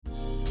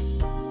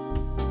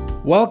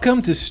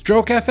Welcome to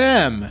Stroke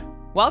FM.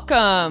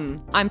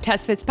 Welcome. I'm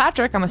Tess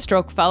Fitzpatrick. I'm a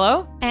stroke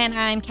fellow. And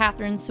I'm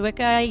Catherine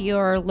Swicka,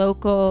 your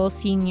local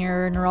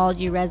senior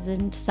neurology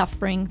resident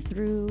suffering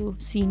through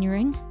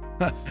senioring.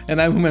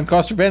 And I'm Human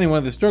Kostrobani, one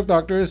of the stroke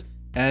doctors,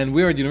 and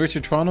we are at the University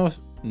of Toronto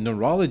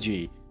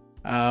Neurology.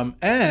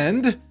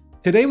 And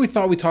today we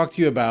thought we'd talk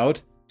to you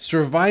about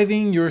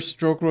surviving your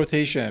stroke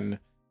rotation.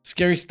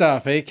 Scary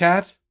stuff, eh,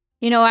 Kat?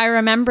 You know, I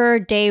remember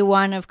day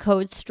one of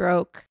Code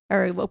Stroke,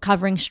 or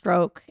covering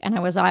stroke, and I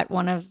was at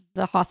one of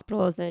the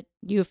hospitals at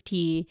U of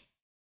T,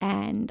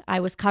 and I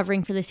was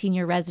covering for the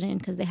senior resident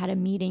because they had a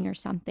meeting or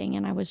something,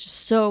 and I was just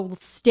so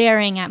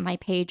staring at my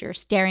pager,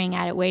 staring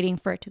at it, waiting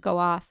for it to go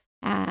off.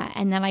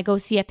 And then I go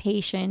see a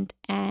patient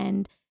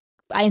and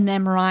in the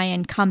MRI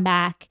and come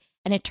back,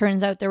 and it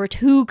turns out there were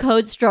 2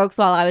 code strokes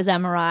while I was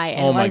MRI,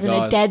 and I was in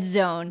a dead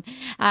zone.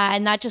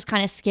 And that just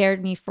kind of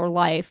scared me for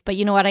life. But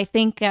you know what? I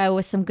think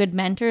with some good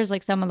mentors,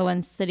 like some of the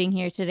ones sitting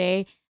here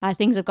today,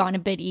 things have gotten a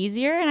bit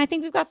easier. And I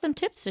think we've got some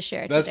tips to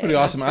share That's today. pretty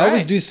awesome. That's I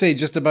always right. do say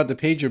just about the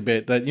pager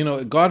bit that, you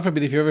know, God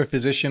forbid if you're ever a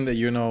physician that,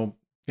 you know,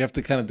 you have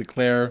to kind of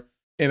declare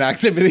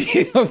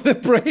inactivity of the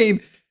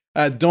brain.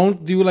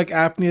 Don't do like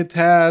apnea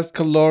tests,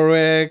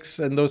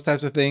 calorics, and those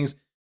types of things.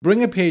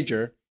 Bring a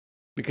pager,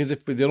 because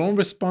if they don't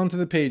respond to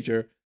the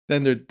pager,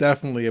 then they're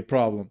definitely a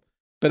problem.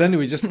 But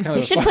anyway, just kind We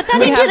of should put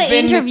that into the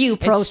interview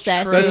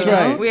process. True. That's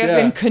right. We have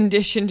yeah. been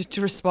conditioned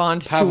to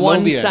respond to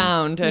one Pavlovian.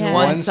 sound and Yeah.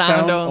 one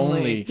sound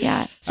only.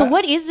 Yeah. So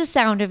what is the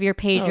sound of your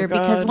pager? Oh,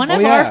 Because God. one Oh,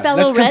 of yeah. our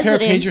fellow Let's compare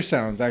residents, pager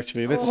sounds,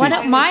 actually. Let's see. one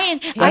of mine,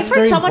 I've That's heard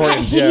very someone had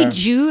important, Hey yeah.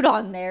 Jude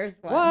on theirs.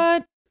 once.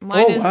 What?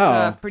 Mine Oh, is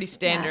wow. pretty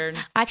standard.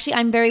 Actually,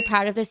 I'm very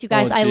proud of this, you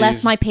guys. Oh, I left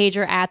geez. my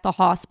pager at the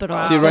hospital.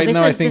 Wow. See, So right this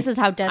now, I is think- this is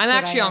how desperate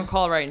I'm actually I am. on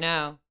call right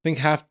now.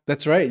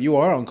 That's right. You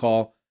are on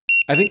call.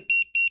 I think,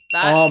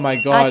 That oh my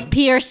That's God.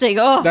 piercing.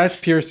 Oh, That's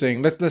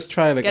piercing. Let's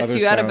try like Gets other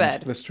you sounds. out of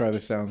bed. Let's try other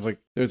sounds. Like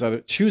there's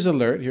other choose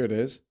alert. Here it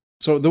is.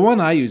 So the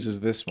one I use is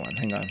this one.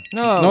 Hang on.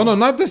 No.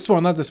 Not this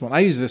one. Not this one. I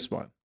use this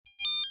one.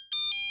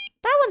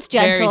 that one's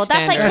gentle. That's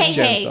like, standard. hey, That's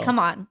hey, gentle. come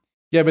on.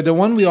 Yeah, but the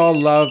one we all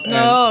love. And,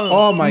 No.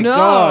 oh my No.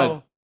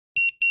 God.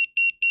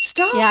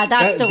 Stop. Yeah,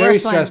 that's the very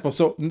worst one. stressful.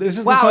 So this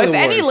is Wow, probably if the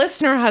any worst.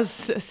 listener has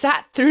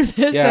sat through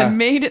this Yeah. and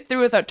made it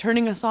through without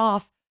turning us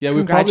off, Yeah,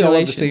 we probably all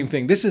have the congratulations. same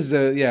thing. This is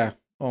the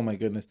Oh my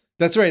goodness.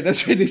 That's right.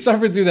 They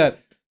suffered through that.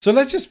 So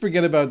let's just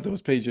forget about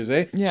those pages,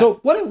 eh? Yeah. So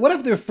what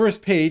if their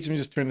first page? Let me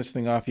just turn this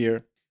thing off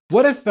here.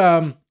 What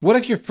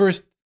if your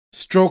first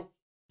stroke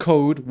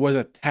code was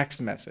a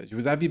text message?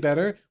 Would that be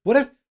better? What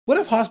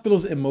if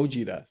hospitals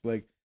emojied us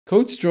like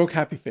code stroke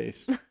happy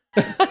face?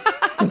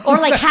 Or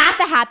like half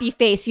a happy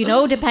face, you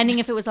know, depending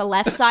if it was a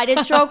left-sided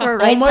stroke or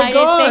a Oh my right-sided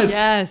God. face.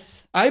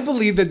 yes. I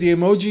believe that the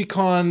emoji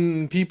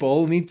con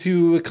people need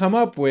to come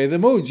up with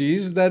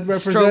emojis that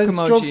represent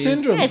stroke emojis.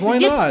 syndromes. Yeah, it's Why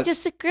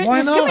not?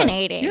 Why not?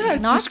 discriminating. Yeah,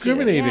 it's not to,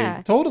 discriminating.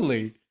 yeah.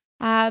 Totally.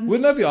 Um,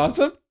 Wouldn't that be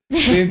awesome?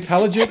 The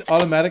intelligent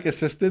automatic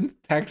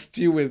assistant texts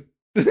you with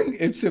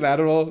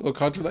ipsilateral or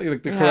contralateral,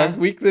 like the Yeah. correct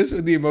weakness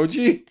in the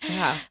emoji.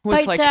 Yeah. With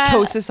But, like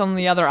ptosis on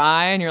the other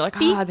eye, and you're like,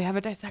 speak- they have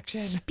a dissection.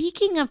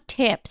 Speaking of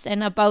tips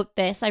and about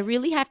this, I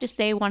really have to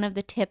say one of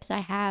the tips I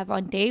have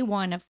on day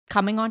one of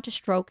coming onto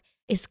stroke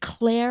is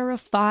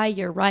clarify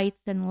your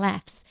rights and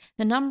lefts.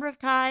 The number of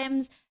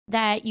times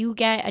that you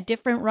get a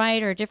different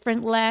right or a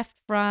different left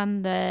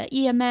from the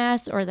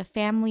EMS or the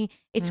family,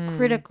 it's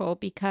critical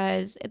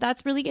because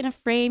that's really going to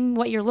frame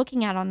what you're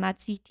looking at on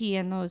that CT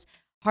and those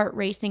heart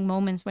racing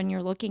moments when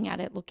you're looking at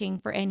it, looking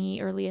for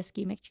any early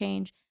ischemic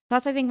change.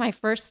 That's, I think, my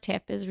first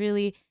tip is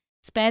really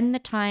spend the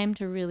time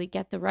to really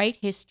get the right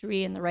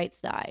history and the right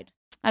side.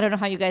 I don't know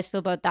how you guys feel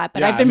about that, but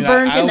Yeah, I've been I mean,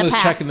 burnt I in the always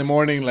past. check in the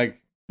morning,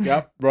 like,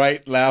 yep,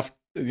 right, left,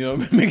 you know,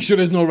 make sure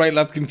there's no right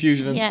left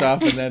confusion and Yeah.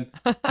 stuff, and then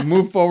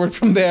move forward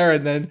from there,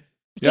 and then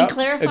You can yep,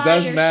 clarify it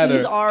does your matter.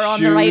 shoes are on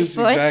the right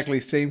foot. Exactly,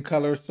 same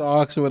color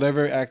socks or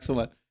whatever.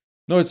 Excellent.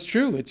 No, it's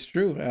true. It's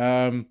true.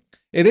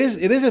 It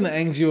is an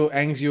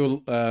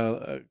anxiety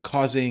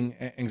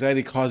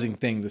causing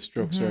thing, the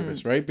stroke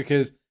service, right?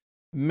 Because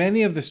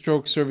many of the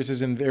stroke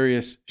services in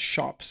various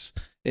shops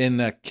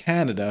in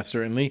Canada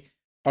certainly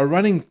are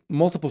running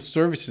multiple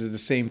services at the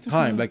same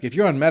time. Like if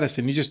you're on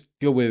medicine, you just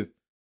deal with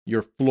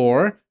your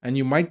floor and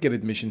you might get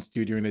admissions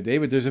to during the day,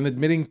 but there's an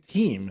admitting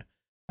team.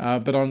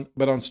 But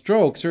on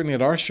stroke, certainly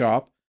at our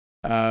shop,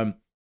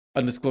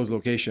 undisclosed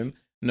location,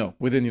 no,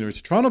 within the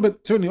University of Toronto,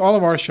 but certainly all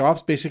of our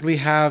shops basically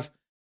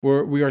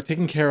we are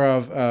taking care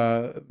of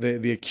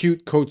the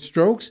acute code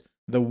strokes,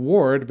 the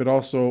ward, but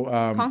also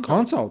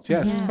consults.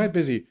 Yes, it's quite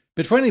busy.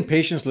 But for any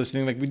patients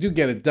listening, like we do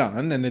get it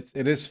done, and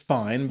it is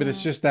fine. But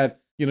it's just that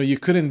you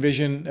could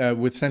envision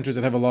with centers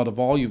that have a lot of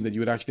volume that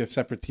you would actually have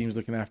separate teams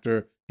looking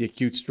after the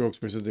acute strokes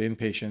versus the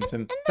inpatients,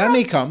 and that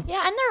may come.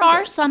 Yeah, and there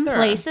are some there are.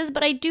 places,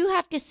 but I do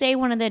have to say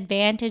one of the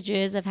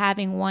advantages of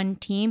having one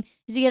team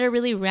is you get a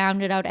really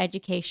rounded out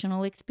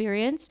educational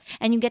experience,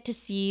 and you get to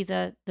see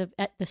the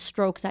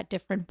strokes at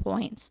different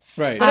points.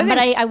 Right. But But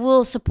I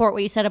will support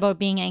what you said about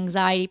being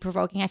anxiety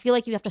provoking. I feel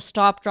like you have to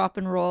stop, drop,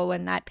 and roll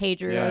when that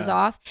pager goes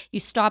off. You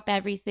stop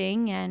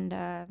everything, and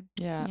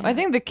Yeah. I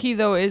think the key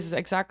though is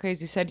exactly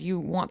as you said, you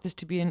want this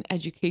to be an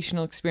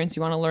educational experience.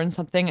 You want to learn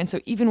something. And so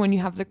even when you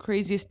have the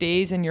craziest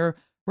days and you're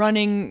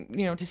running,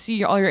 to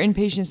see all your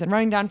inpatients and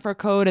running down for a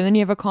code and then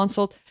you have a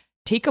consult,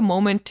 take a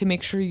moment to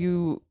make sure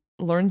you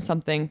learn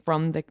something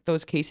from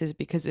those cases,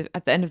 because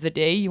at the end of the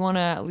day, you want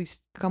to at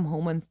least come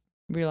home and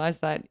realize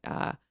that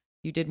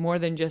you did more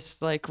than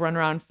just like run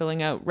around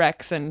filling out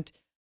recs and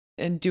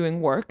doing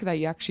work, that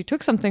you actually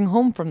took something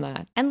home from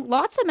that. And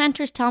lots of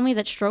mentors tell me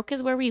that stroke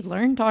is where we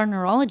learned our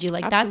neurology.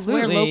 Like that's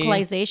where Absolutely.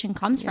 localization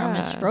comes from,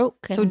 is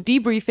stroke. So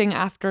debriefing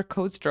after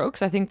code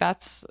strokes, I think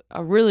that's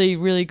a really,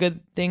 really good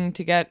thing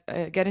to get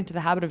into the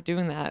habit of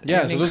doing that.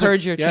 Yeah, and so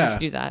encourage your team to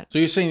do that. So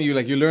you're saying you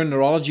learn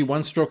neurology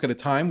one stroke at a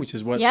time, which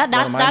is what one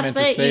of my that's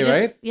mentors it. say,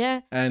 right?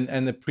 Yeah.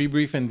 And the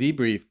pre-brief and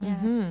debrief. Yeah.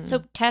 Mm-hmm.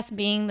 So Tess,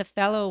 being the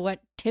fellow,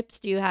 what tips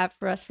do you have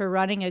for us for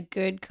running a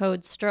good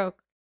code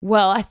stroke?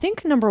 Well, I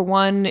think number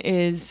one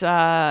is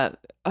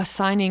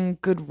assigning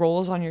good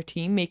roles on your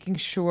team, making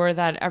sure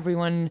that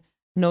everyone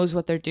knows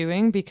what they're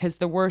doing, because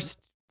the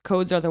worst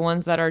codes are the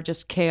ones that are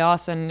just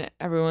chaos and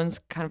everyone's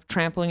kind of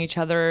trampling each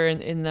other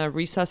in the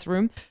recess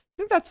room. I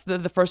think that's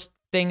the first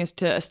thing, is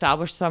to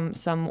establish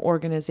some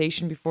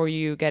organization before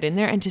you get in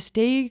there, and to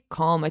stay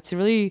calm. It's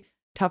really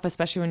tough,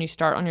 especially when you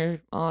start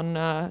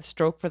on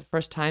stroke for the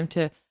first time,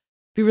 to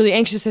be really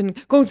anxious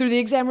and going through the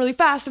exam really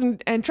fast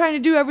and trying to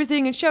do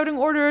everything and shouting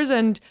orders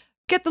and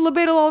get the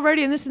libido all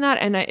ready and this and that.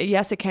 And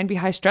yes, it can be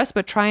high stress,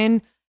 but try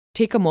and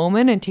take a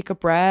moment and take a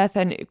breath,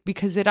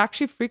 because it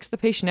actually freaks the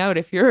patient out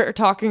if you're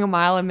talking a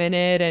mile a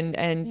minute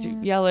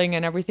and yelling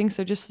and everything.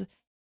 So just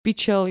be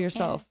chill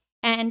yourself.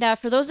 And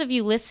for those of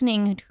you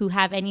listening who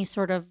have any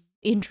sort of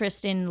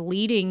interest in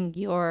leading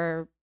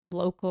your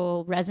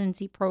local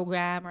residency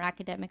program or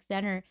academic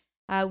center,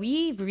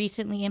 we've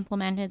recently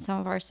implemented some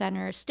of our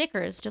center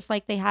stickers, just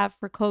like they have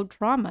for code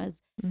traumas.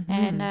 Mm-hmm.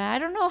 And I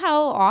don't know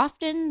how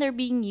often they're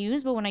being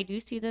used, but when I do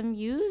see them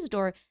used,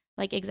 or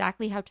like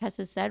exactly how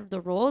Tessa said, the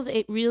roles,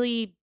 it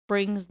really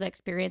brings the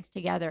experience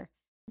together.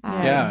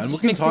 And we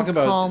just can make talk things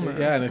about calmer.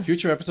 in a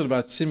future episode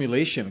about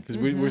simulation, because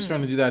we're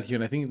starting to do that here,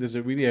 and I think there's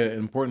a really an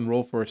important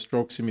role for a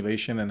stroke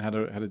simulation and how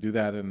to do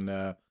that, and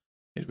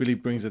it really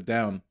brings it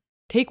down.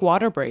 Take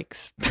water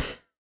breaks.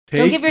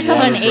 Don't give yourself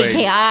an breaks.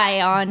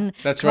 AKI on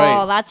That's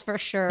call, right. that's for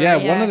sure. Yeah,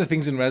 one of the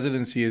things in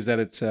residency is that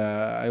it's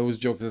I always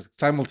joke, it's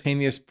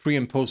simultaneous pre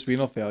and post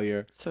renal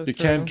failure. So you true.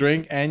 can't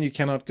drink and you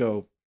cannot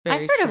go. Very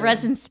I've heard of true.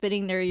 residents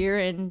spitting their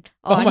urine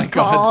Oh on my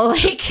God. call.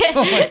 Like,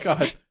 Oh my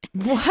god.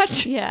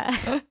 What?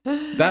 yeah.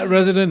 That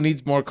resident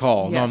needs more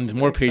call. Yes,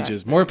 More pages.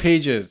 exactly. More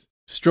pages.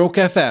 Stroke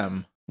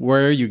FM,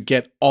 where you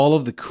get all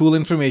of the cool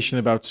information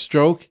about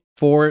stroke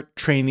for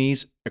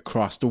trainees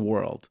across the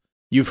world.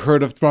 You've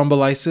heard of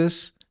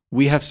thrombolysis?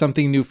 We have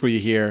something new for you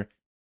here,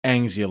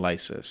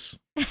 anxiolysis.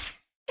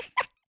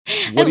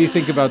 What do you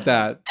think about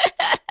that?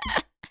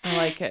 I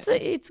like it.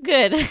 It's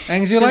good.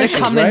 Anxiolysis, Does it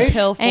come right? in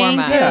pill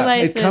format? Yeah,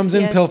 it Anxiolysis, comes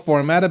in yes. pill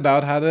format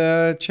about how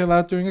to chill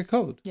out during a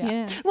code.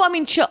 Yeah. Well, I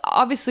mean, chill.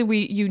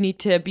 Obviously, you need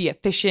to be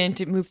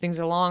efficient, move things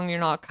along. You're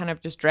not kind of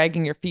just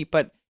dragging your feet,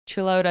 but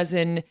chill out as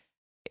in,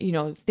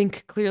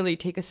 think clearly,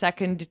 take a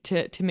second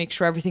to make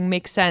sure everything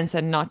makes sense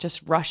and not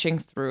just rushing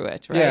through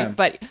it, right? Yeah.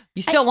 But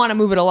you still want to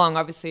move it along.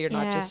 Obviously, you're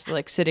not Yeah. just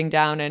like sitting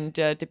down and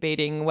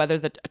debating whether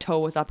the toe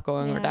was up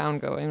going or Yeah. down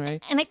going,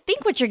 right? And I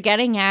think what you're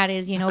getting at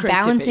is, Great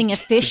balancing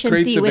debate.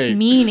 efficiency Great with debate.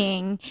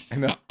 meaning. I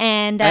know.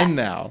 And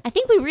Now. I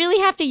think we really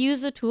have to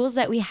use the tools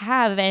that we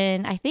have.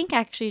 And I think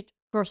actually,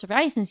 for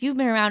Survive, since you've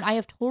been around, I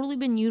have totally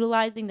been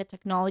utilizing the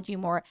technology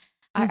more.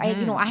 I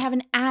have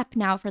an app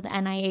now for the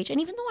NIH.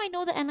 And even though I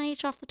know the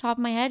NIH off the top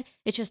of my head,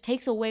 it just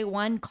takes away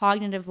one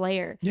cognitive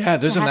layer. Yeah,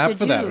 there's to an have app to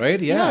for that, do. right?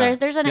 Yeah.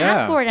 There's an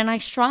Yeah. app for it. And I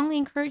strongly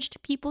encourage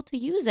people to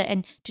use it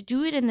and to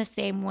do it in the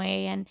same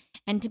way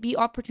and to be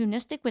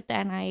opportunistic with the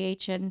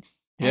NIH. And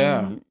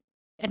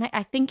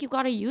I think you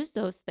got to use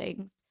those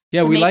things.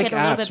 Yeah, to we make like it a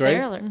little apps, bit right?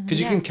 better. Because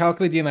you Yeah. can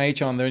calculate the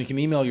NIH on there, and you can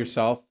email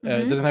yourself. It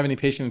Mhm. doesn't have any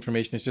patient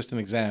information. It's just an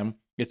exam.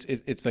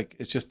 It's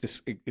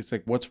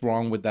like what's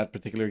wrong with that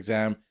particular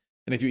exam.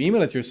 And if you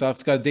email it yourself,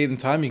 it's got a date and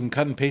time. You can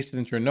cut and paste it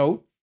into your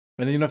note,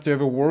 and then you don't have to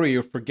ever worry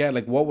or forget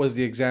like what was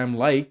the exam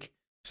like.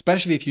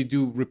 Especially if you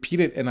do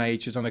repeated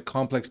NIHs on a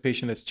complex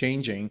patient that's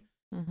changing,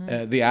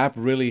 the app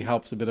really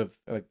helps a bit of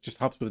just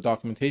helps with the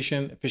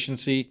documentation,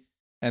 efficiency,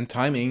 and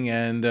timing,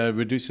 and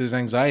reduces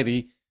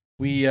anxiety.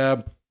 We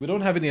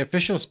don't have any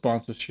official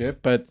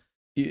sponsorship, but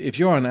if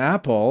you're on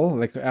Apple,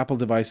 like Apple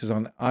devices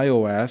on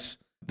iOS,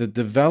 the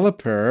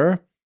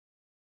developer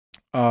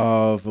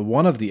of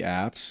one of the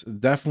apps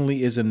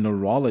definitely is a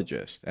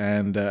neurologist,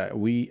 and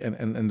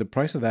the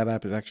price of that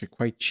app is actually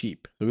quite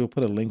cheap. So we'll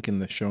put a link in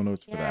the show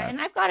notes for Yeah, that. and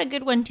I've got a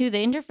good one too.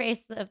 The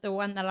interface of the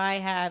one that I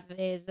have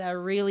is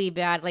really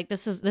bad. Like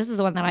this is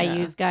the one that I Yeah.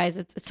 use, guys.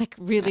 It's like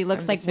really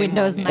looks I'm the like same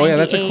Windows one, 98. yeah. Oh yeah,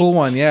 that's a cool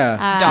one. Yeah,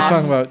 DOS. we're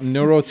talking about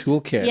Neuro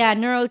Toolkit. Yeah,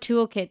 Neuro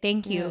Toolkit.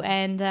 Thank you.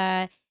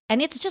 Yeah.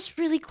 And it's just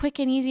really quick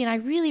and easy, and I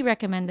really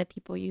recommend that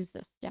people use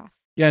this stuff.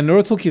 Yeah,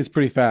 Neuro Toolkit is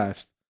pretty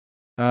fast.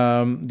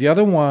 The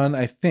other one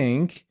I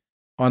think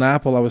on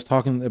Apple I was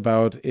talking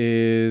about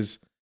is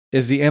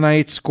the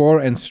NIH Score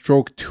and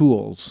Stroke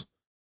Tools,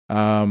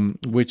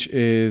 which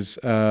is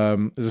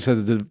as I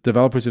said, the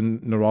developers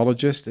and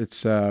neurologist.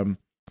 It's and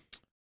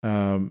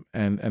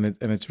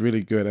it's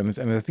really good, and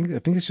I think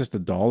it's just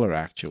 $1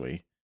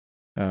 actually.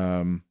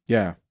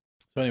 Yeah.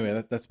 So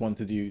anyway, that's one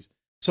to use.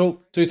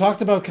 So you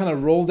talked about kind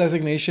of role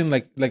designation,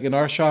 like in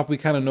our shop, we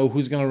kind of know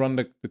who's going to run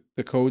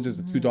the codes as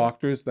the two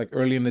doctors, like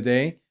early in the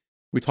day.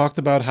 We talked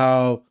about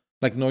how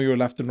like know your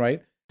left and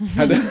right,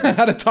 how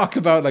to talk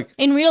about like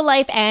In real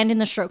life and in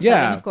the stroke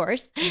Yeah. setting, of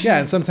course. yeah,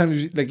 and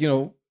sometimes like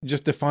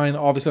just define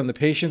obviously on the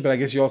patient, but I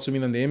guess you also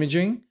mean on the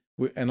imaging,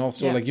 and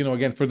also Yeah. like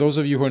again for those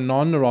of you who are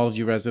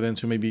non-neurology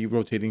residents who may be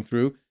rotating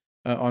through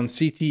on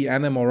CT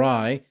and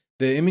MRI,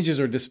 the images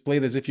are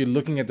displayed as if you're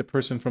looking at the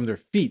person from their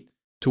feet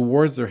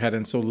towards their head,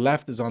 and so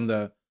left is on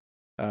the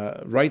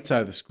right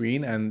side of the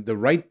screen, and the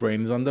right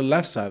brain is on the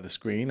left side of the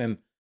screen, and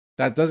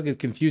that does get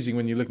confusing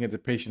when you're looking at the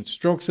patient's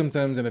stroke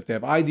symptoms, and if they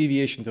have eye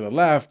deviation to the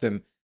left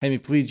and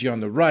hemiplegia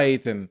on the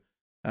right, and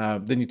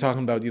then you're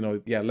talking about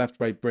left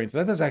right brain. So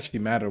that does actually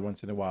matter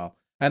once in a while,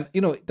 and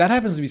that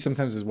happens to me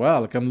sometimes as well.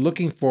 Like I'm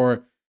looking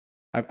for,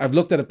 I've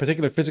looked at a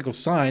particular physical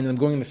sign, and I'm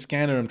going in the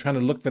scanner. I'm trying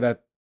to look for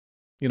that,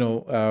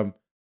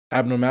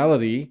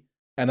 abnormality.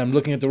 And I'm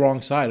looking at the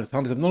wrong side.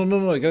 Tell me,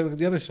 no, I gotta look at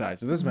the other side.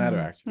 So it doesn't matter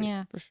actually.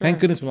 Yeah. For sure. Thank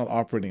goodness we're not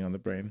operating on the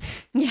brain.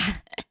 Yeah.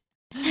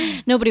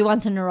 Nobody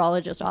wants a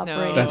neurologist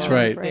operating. That's on the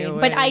right. brain. Stay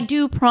But I away.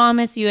 do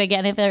promise you,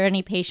 again, if there are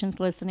any patients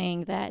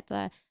listening,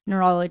 that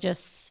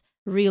neurologists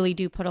really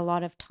do put a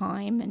lot of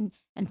time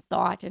and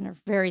thought and are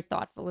very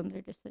thoughtful in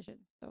their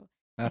decisions. So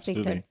I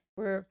Absolutely. think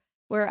that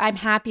I'm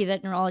happy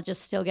that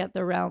neurologists still get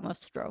the realm of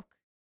stroke.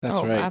 That's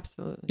Oh, right.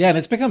 absolutely. Yeah, and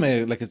it's become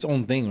its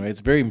own thing, right?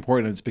 It's very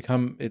important.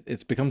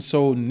 It's become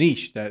so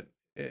niche that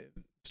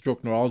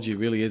stroke neurology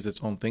really is its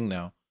own thing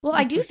now. Well, Yeah,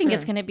 I do for think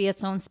it's sure. going to be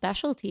its own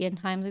specialty in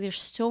times. Like,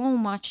 there's so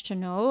much to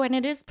know, and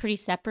it is pretty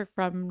separate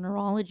from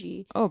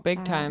neurology. Oh,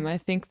 big time. I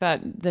think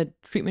that the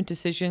treatment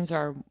decisions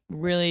are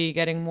really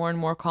getting more and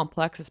more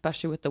complex,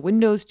 especially with the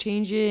windows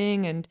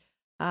changing. And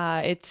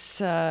it's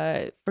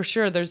for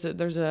sure there's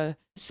a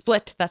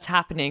split that's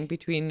happening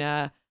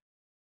between,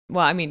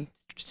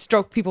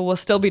 stroke people will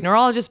still be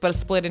neurologists, but a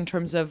split in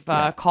terms of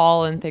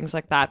call and things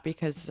like that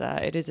because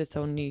it is its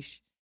own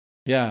niche.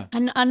 Yeah.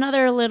 And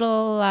another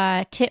little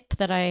tip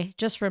that I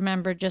just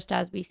remembered just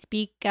as we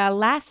speak,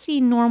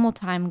 LASI normal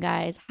time,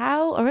 guys.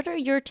 What are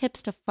your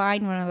tips to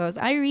find one of those?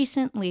 I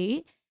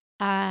recently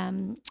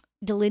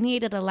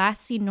delineated a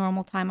LASI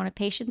normal time on a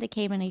patient that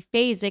came in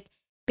aphasic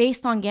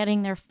based on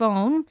getting their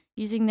phone,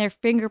 using their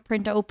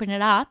fingerprint to open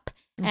it up,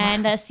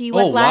 and see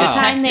what Oh, wow.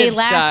 time they Detective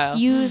last style.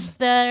 used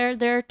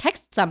their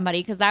text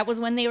somebody, because that was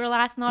when they were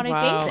last not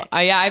Wow.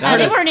 aphasic. Yeah, I've That heard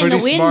they is weren't in the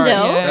pretty smart.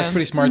 window. Yeah. That's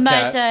pretty smart,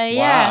 But Kat.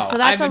 yeah, Wow. so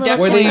that's I've a little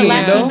Were tip they for in the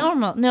LASI window?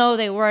 normal. No,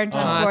 they weren't, Oh,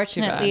 that's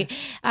too unfortunately.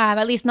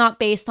 At least not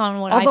based on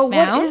what I Although,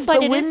 found. what is but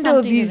the it is window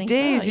something to these think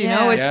days? about. You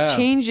know, it's Yeah.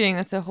 changing.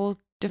 That's a whole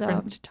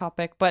different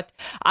topic. But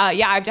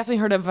I've definitely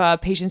heard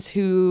of patients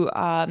who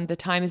the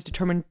time is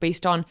determined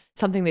based on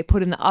something they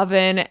put in the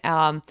oven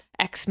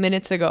X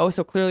minutes ago.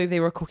 So clearly they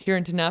were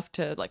coherent enough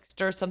to like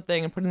stir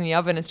something and put it in the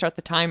oven and start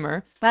the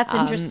timer. That's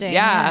interesting.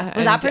 Yeah.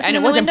 Was that person and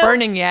in it the wasn't window?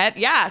 burning yet.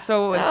 Yeah.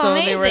 So Oh,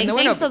 they were in the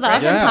window. Thanks to the right?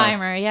 oven Yeah.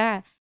 timer.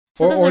 Yeah.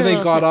 So those Or are they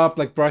little got tips. up,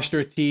 like brushed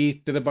their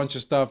teeth, did a bunch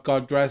of stuff,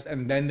 got dressed,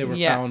 and then they were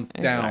Yeah, found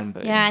down.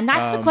 exactly. Yeah, and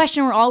that's the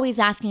question we're always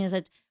asking: is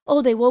that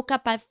they woke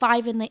up at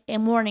 5 in the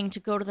morning to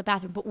go to the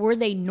bathroom, but were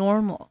they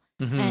normal?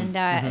 Mhm, And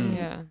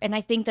Yeah. and I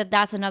think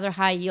that's another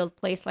high yield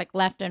place, like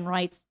left and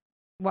rights.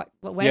 When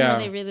Yeah. were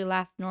they really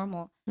last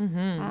normal?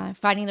 Mm-hmm.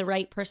 Finding the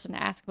right person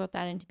to ask about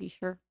that and to be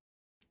sure.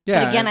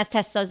 Yeah. But again, and as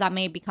Tess says, that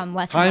may become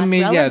less Time and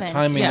may- less yeah, relevant.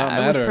 time may not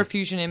matter. With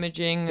perfusion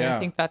imaging, Yeah. I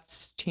think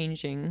that's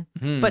changing.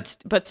 Mhm.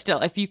 But still,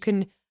 if you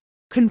can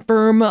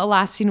confirm a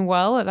lasting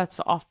well, that's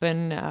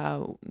often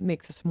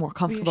makes us more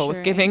comfortable with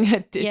Reassuring. giving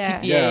a Yeah.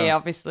 TPA, Yeah.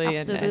 obviously.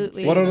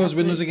 Absolutely. What are those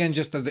Absolutely. windows again?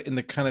 Just in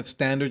the kind of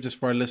standard, just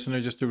for our listener,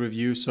 just to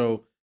review.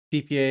 So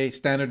TPA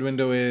standard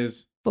window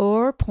is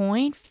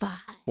 4.5.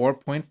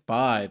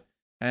 4.5,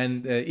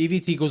 and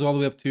EVT goes all the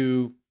way up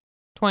to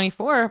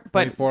 24,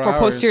 but 24 for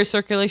posterior hours.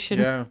 circulation,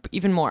 Yeah.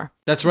 even more.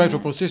 That's right. For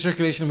Yeah. posterior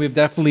circulation, we've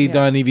definitely Yeah.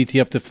 done EVT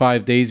up to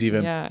 5 days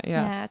even.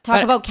 Yeah. Talk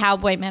But- about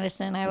cowboy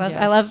medicine. I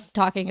Yes. love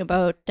talking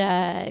about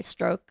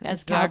stroke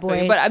as Exactly.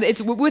 cowboys. But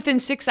it's within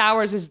 6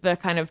 hours is the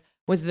kind of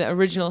was the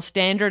original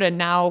standard, and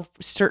now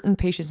certain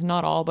patients,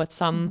 not all, but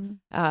some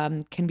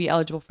can be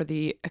eligible for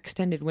the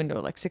extended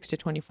window, like 6 to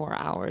 24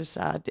 hours,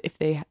 if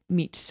they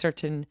meet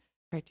certain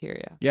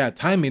criteria. Yeah,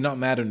 time may not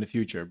matter in the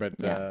future, but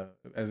Yeah.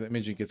 as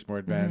imaging gets more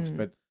advanced,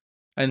 Mhm.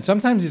 and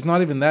sometimes it's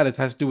not even that; it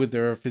has to do with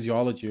their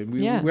physiology. And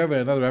we Yeah. we have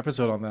another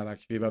episode on that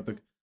actually about the.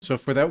 So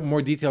for that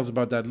more details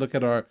about that, look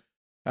at our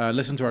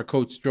listen to our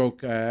Code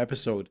Stroke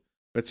episode.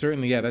 But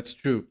certainly, yeah, that's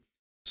true.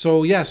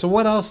 So yeah, so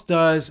what else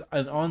does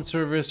an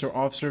on-service or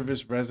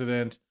off-service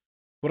resident?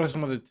 What are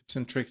some other tips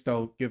and tricks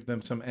that'll give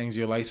them some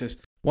anxiolysis?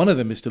 One of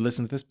them is to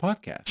listen to this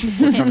podcast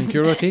before coming to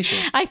your rotation.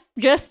 I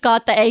just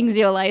got the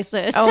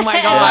anxiolysis. Oh my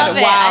I God. love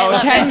it. Wow. I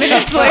love 10 it.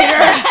 minutes later.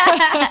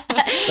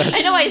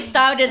 I know I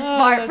sounded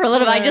smart for a that's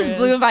little bit. I just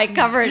blew hilarious. my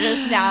cover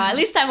just now. At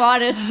least I'm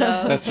honest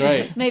though. That's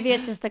right. Maybe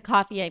it's just the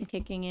coffee I'm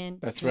kicking in.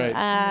 That's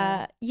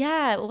right.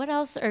 Yeah. What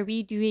else are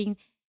we doing?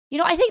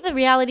 I think the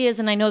reality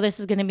is, and I know this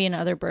is going to be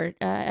another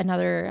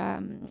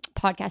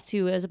podcast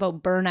too, is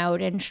about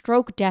burnout, and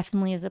stroke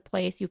definitely is a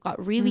place. You've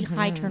got really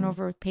high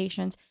turnover with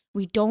patients.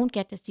 We don't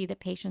get to see the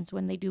patients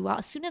when they do well.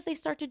 As soon as they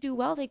start to do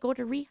well, they go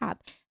to rehab,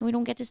 and we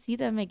don't get to see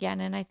them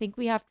again. And I think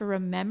we have to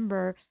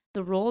remember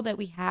the role that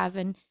we have,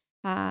 and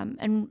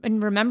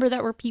remember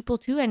that we're people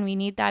too, and we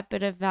need that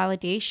bit of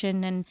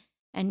validation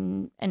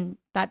and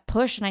that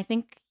push. And I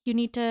think you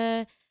need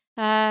to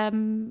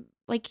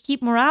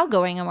keep morale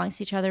going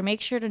amongst each other.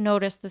 Make sure to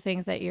notice the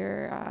things that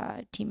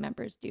your team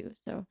members do.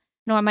 So,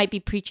 no, I might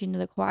be preaching to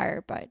the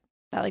choir, but I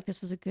felt like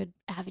this was a good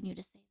avenue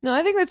to say. No,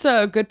 I think that's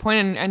a good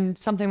point, and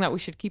something that we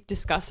should keep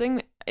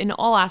discussing in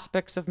all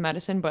aspects of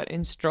medicine, but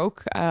in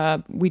stroke,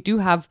 we do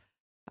have,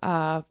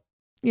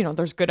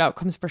 there's good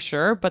outcomes for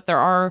sure, but there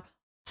are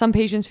some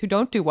patients who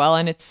don't do well,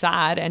 and it's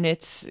sad, and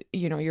it's,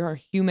 you're a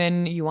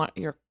human,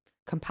 you're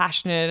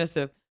compassionate as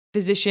a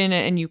physician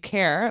and you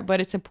care,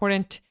 but it's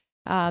important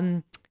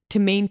to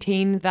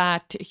maintain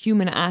that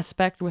human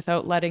aspect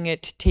without letting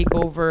it take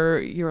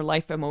over your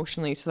life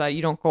emotionally, so that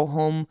you don't go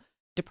home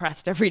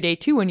depressed every day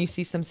too when you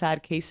see some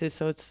sad cases.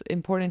 So it's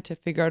important to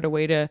figure out a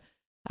way to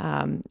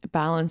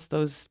balance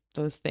those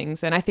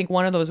things. And I think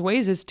one of those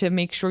ways is to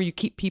make sure you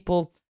keep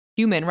people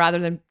human, rather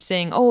than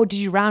saying, "Oh, did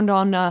you round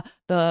on the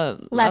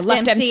left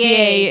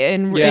MCA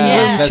in room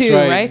that's 2,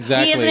 right?"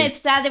 Exactly. Isn't it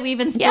sad that we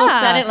even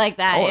said it like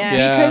that?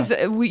 Because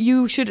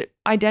you should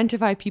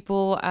identify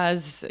people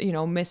as,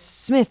 Miss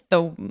Smith,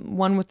 the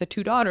one with the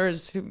 2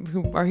 daughters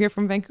who are here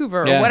from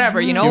Vancouver or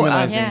whatever,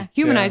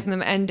 humanizing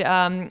them,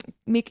 and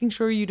making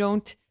sure you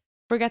don't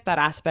forget that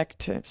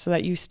aspect, so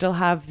that you still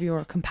have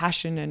your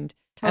compassion and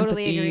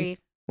empathy agree.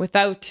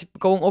 without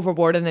going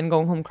overboard and then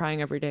going home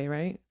crying every day,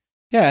 right?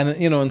 Yeah, and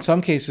in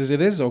some cases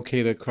it is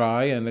okay to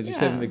cry, and as you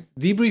said, like,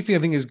 debriefing I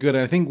think is good.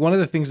 And I think one of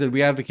the things that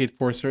we advocate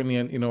for, certainly,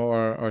 and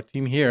our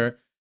team here,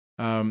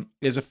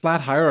 is a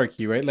flat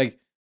hierarchy, right? Like,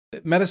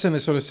 medicine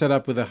is sort of set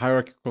up with a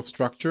hierarchical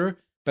structure,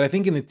 but I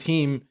think in a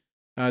team,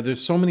 there's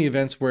so many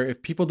events where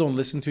if people don't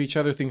listen to each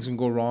other, things can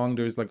go wrong.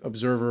 There's like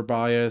observer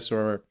bias,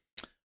 or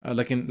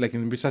like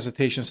in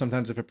resuscitation,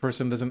 sometimes if a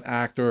person doesn't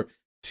act or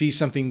sees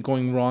something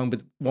going wrong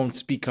but won't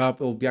speak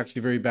up, it'll be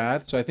actually very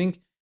bad. So I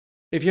think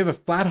if you have a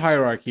flat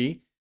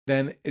hierarchy,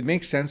 then it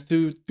makes sense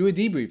to do a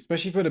debrief,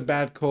 especially if you had a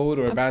bad code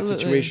or a bad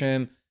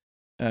situation,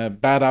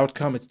 bad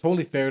outcome. It's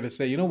totally fair to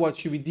say, you know what,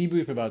 should we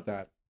debrief about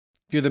that?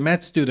 If you're the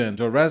med student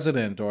or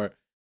resident or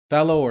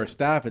fellow or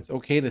staff, it's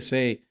okay to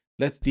say,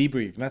 let's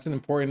debrief. And that's an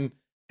important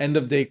end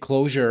of day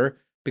closure,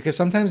 because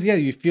sometimes,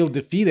 you feel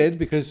defeated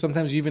because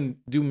sometimes you even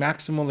do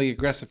maximally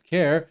aggressive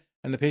care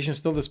and the patient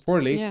still does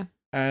poorly. Yeah.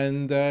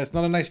 And it's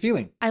not a nice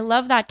feeling. I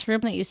love that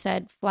term that you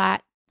said,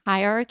 flat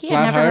hierarchy.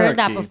 Flat I've never heard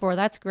that hierarchy. before.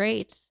 That's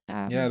great.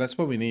 Yeah, that's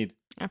what we need.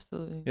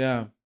 Absolutely.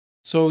 Yeah.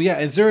 So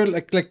is there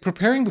like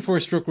preparing before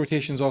a stroke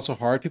rotation is also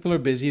hard. People are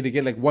busy. They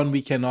get like one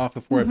weekend off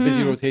before a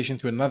busy rotation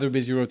to another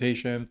busy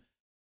rotation.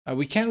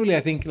 We can't really,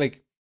 I think,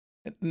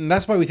 and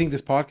that's why we think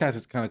this podcast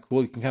is kind of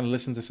cool. You can kind of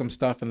listen to some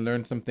stuff and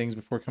learn some things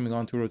before coming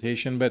on to a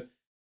rotation. But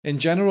in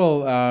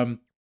general,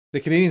 the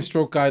Canadian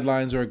Stroke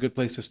Guidelines are a good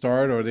place to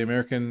start, or the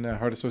American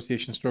Heart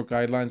Association Stroke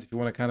Guidelines, if you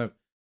want to kind of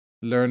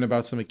learn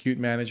about some acute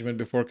management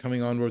before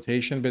coming on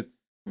rotation. But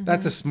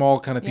that's a small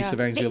kind of piece of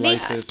They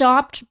anxiolysis.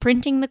 stopped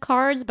printing the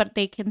cards, but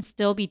they can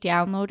still be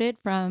downloaded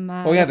from the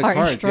Heart and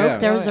cards, Stroke. yeah.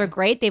 Those are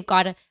great. They've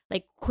got a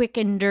quick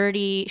and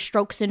dirty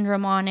stroke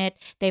syndrome on it.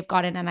 They've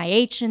got an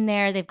NIH in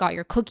there. They've got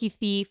your cookie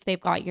thief. They've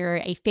got your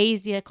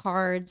aphasia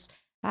cards.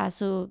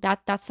 So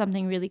that's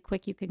something really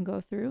quick you can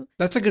go through.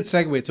 That's a good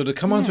segue. So to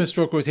come onto a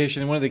stroke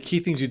rotation, one of the key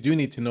things you do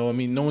need to know, I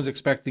mean, no one's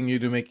expecting you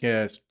to make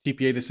a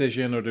TPA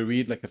decision or to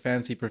read like a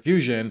fancy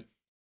perfusion,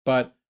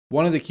 but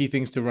one of the key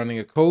things to running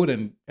a code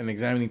and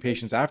examining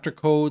patients after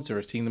codes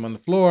or seeing them on the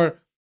floor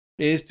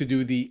is to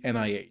do the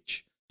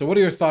NIH. So what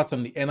are your thoughts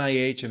on the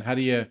NIH, and how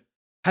do you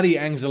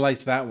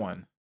anxiolyze that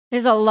one?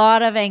 There's a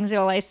lot of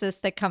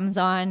anxiolysis that comes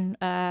on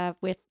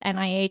with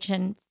NIH.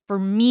 And for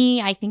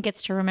me, I think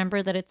it's to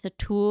remember that it's a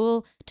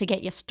tool to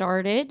get you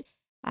started,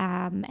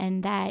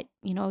 and that,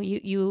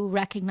 you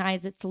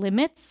recognize its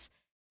limits,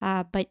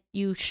 but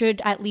you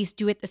should at least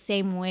do it the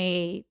same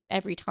way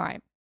every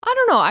time. I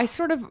don't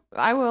know.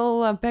 I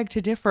will beg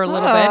to differ a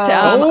little bit.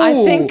 I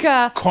think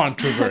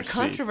controversy.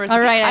 Controversy. All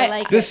right, I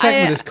like This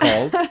segment is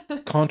called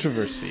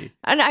controversy.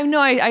 And I know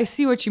I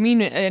see what you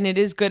mean, and it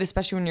is good,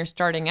 especially when you're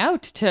starting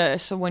out.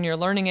 So when you're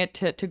learning it,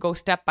 to go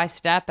step by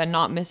step and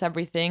not miss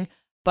everything.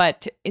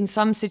 But in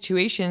some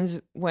situations,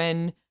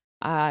 when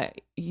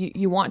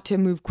you want to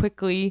move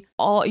quickly,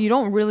 you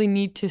don't really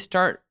need to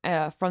start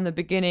from the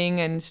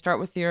beginning and start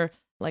with your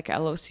like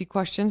LOC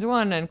questions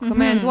 1 and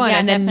commands 1, yeah,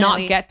 and then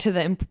definitely. not get to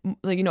the,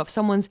 if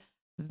someone's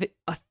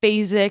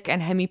aphasic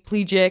and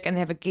hemiplegic and they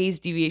have a gaze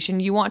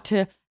deviation, you want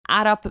to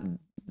add up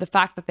the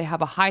fact that they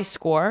have a high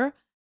score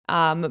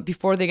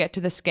before they get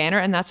to the scanner,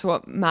 and that's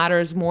what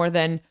matters more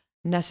than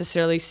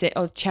necessarily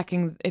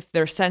checking if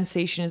their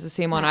sensation is the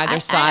same on either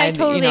side. I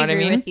totally you know what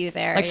agree I mean? with you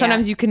there. Like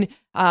sometimes you can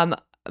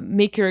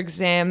make your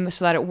exam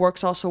so that it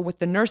works also with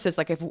the nurses.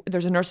 Like if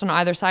there's a nurse on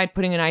either side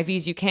putting in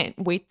IVs, you can't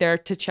wait there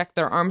to check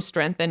their arm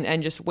strength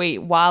and just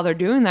wait. While they're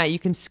doing that, you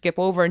can skip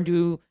over and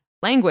do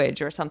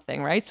language or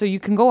something, right? So you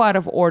can go out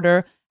of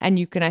order, and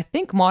you can, I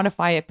think,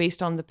 modify it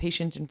based on the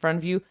patient in front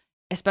of you,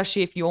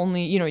 especially if you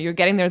only, you're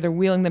getting there, they're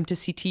wheeling them to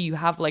CT, you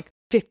have like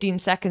 15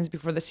 seconds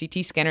before the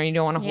CT scanner, and you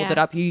don't want to hold Yeah, it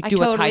up. You I do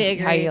what's totally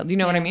high agree. yield. You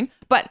know what I Yeah. mean?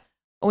 But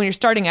when you're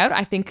starting out,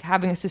 I think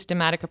having a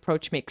systematic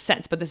approach makes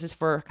sense. But this is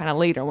for kind of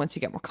later once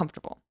you get more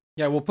comfortable.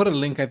 Yeah, we'll put a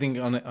link, I think,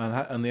 on the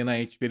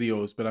NIH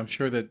videos, but I'm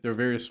sure that there are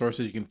various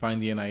sources you can find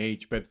the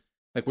NIH. But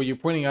like what you're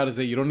pointing out is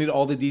that you don't need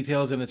all the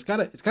details, and it's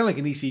kind of like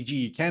an ECG.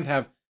 You can't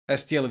have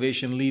ST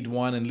elevation lead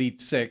 1 and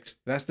lead 6.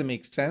 It has to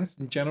make sense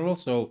in general.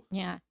 So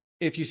Yeah.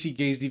 if you see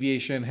gaze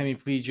deviation,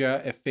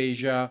 hemiplegia,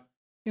 aphasia,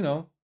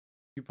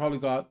 you probably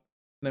got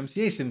an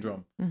MCA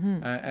syndrome,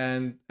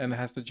 and it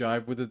has to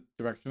jive with the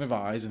direction of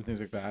eyes and things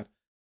like that.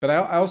 But I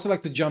also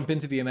like to jump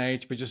into the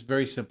NIH, but just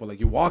very simple.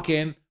 Like you walk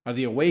in, are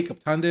they awake,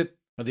 obtunded?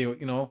 Are they,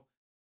 and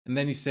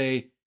then you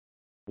say,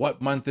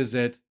 what month is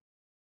it?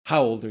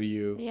 How old are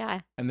you?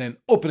 Yeah. And then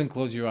open and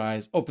close your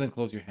eyes, open and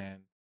close your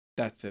hand.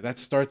 That's it. That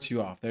starts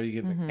you off. There you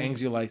get like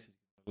anxiolysis,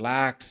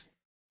 relax,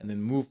 and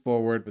then move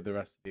forward with the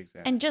rest of the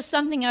exam. And just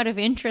something out of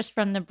interest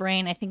from the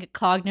brain, I think a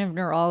cognitive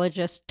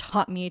neurologist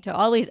taught me to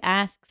always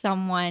ask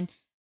someone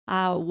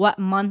what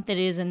month it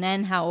is and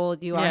then how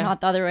old you are, Yeah. not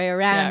the other way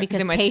around, because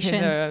they might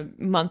patients. say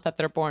the month that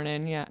they're born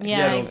in. Yeah.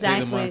 Yeah, don't say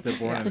the month exactly. they're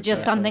born in, So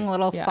just exactly. something a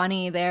little Yeah.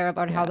 funny there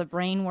about how Yeah. the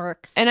brain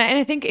works. And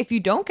I think if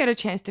you don't get a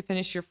chance to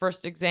finish your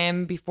first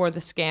exam before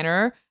the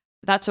scanner,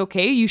 that's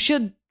okay. You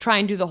should try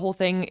and do the whole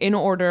thing in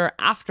order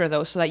after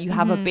those, so that you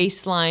have a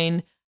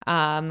baseline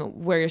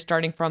where you're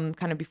starting from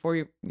kind of before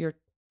your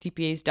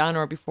TPA is done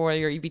or before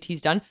your EBT is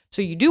done.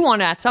 So you do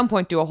want to at some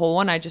point do a whole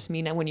one. I just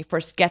mean that when you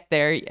first get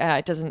there,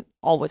 it doesn't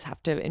always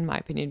have to, in my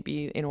opinion,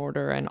 be in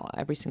order and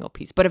every single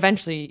piece. But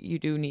eventually you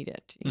do need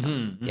it.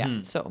 Yeah.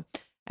 So,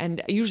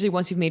 and usually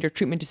once you've made your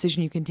treatment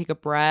decision, you can take a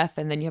breath,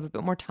 and then you have a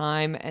bit more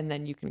time, and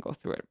then you can go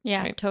through it.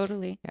 yeah, right?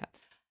 totally.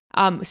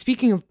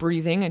 Speaking of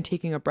breathing and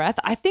taking a breath,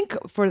 I think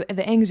for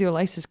the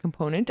anxiolysis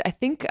component, I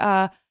think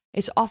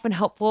it's often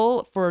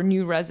helpful for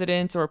new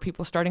residents or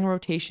people starting a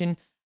rotation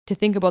to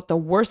think about the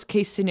worst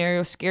case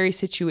scenario, scary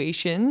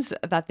situations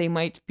that they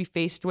might be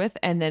faced with,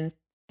 and then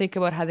think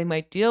about how they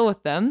might deal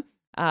with them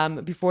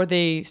before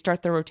they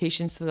start their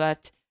rotation, so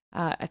that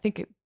I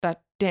think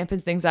that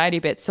dampens the anxiety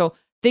a bit. So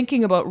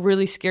thinking about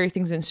really scary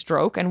things in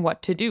stroke and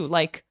what to do,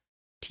 like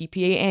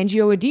TPA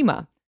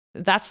angioedema.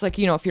 That's like,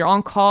 if you're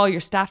on call, your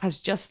staff has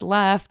just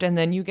left, and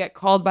then you get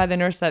called by the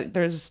nurse that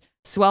there's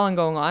swelling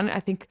going on. I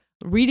think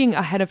reading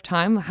ahead of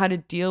time how to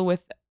deal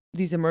with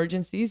these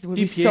emergencies would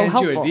be so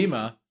helpful.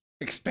 angioedema.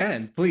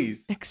 Expand,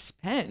 please.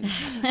 Expand.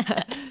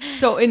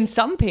 So in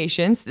some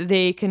patients,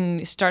 they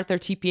can start their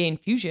TPA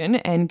infusion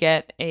and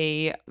get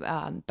a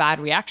bad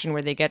reaction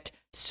where they get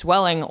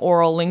swelling,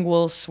 oral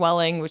lingual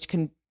swelling, which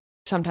can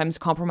sometimes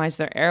compromise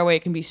their airway.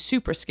 It can be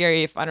super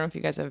scary. I don't know if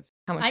you guys have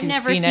how much I've you've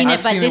never seen seen it.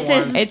 it, but I've seen this it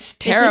is once. It's this is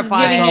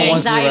terrifying. giving me I saw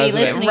once in anxiety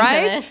resident. listening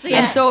Right? to this. Yeah.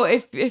 And so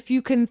if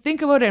you can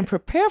think about it and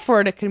prepare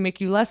for it, it can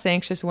make you less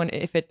anxious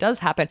if it does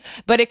happen.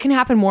 But it can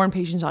happen more in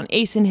patients on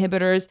ACE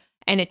inhibitors,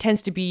 and it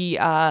tends to be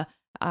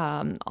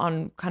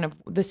on kind of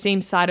the same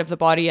side of the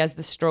body as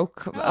the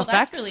stroke Oh, effects,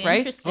 that's really right?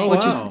 interesting. Oh, Which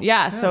wow. is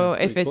so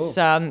that's if pretty it's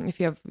cool. if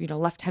you have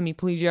left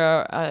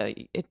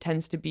hemiplegia, it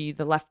tends to be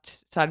the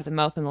left side of the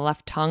mouth and the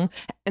left tongue,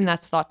 and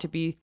that's thought to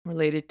be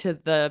related to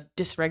the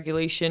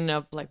dysregulation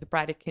of like the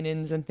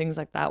bradykinins and things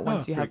like that.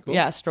 Once you have pretty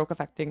cool. stroke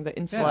affecting the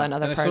insula and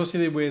other parts.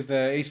 associated with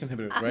ACE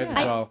inhibitors, right? As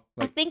well.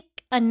 I think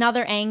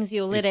another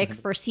anxiolytic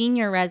inhibitor. for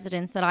senior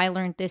residents that I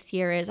learned this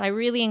year is I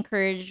really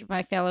encourage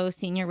my fellow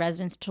senior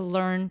residents to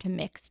learn to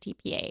mix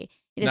TPA.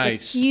 It is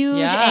Nice. a huge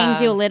Yeah.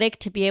 anxiolytic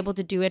to be able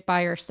to do it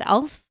by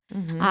yourself,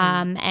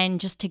 Mhm. and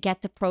just to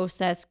get the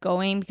process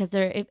going, because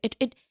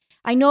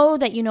I know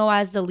that,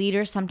 as the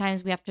leader,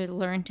 sometimes we have to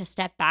learn to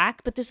step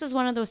back, but this is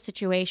one of those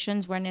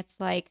situations when it's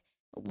like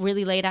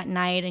really late at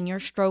night and your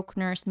stroke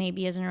nurse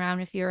maybe isn't around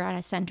if you're at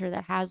a center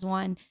that has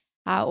one,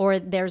 or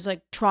there's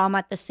like trauma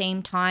at the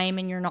same time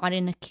and you're not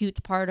in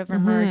acute part of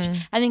emerge.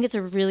 Mhm. I think it's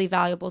a really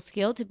valuable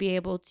skill to be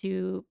able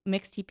to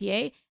mix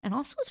TPA, and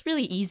also it's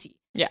really easy.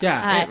 Yeah.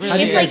 Uh, How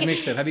do you it's guys like-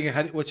 mix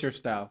it? What's your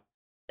style?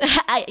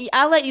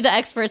 I'll let you, the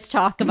experts,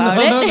 talk about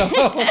no, it.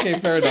 No. Okay,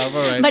 fair enough.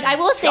 All right. But I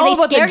will say all they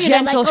about scare the you. They're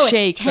like, gentle oh,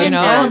 shake, it's you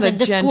know, 10,000. the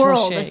The gentle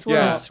swirl, shake. the swirl.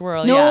 Yeah.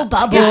 Swirl, No yeah.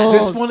 bubbles.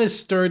 This one is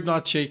stirred,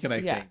 not shaken. I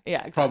Yeah, think. yeah,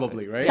 exactly.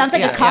 Probably right. Sounds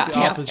like a It's the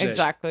cocktail. opposite.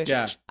 Exactly.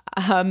 Yeah. Get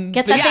but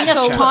that yeah, thing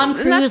so of Tom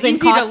that's Cruise in easy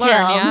to learn, cocktail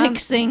yeah.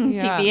 mixing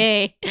Yeah.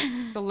 TPA.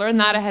 So learn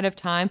that ahead of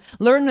time.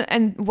 Learn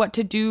and what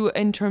to do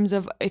in terms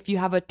of if you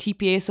have a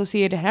TPA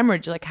associated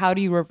hemorrhage, like how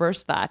do you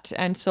reverse that?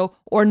 And so,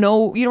 or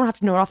know, you don't have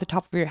to know it off the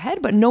top of your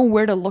head, but know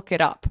where to look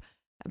it up.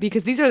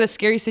 Because these are the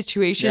scary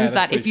situations that's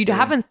that if pretty you scary.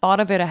 haven't thought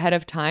of it ahead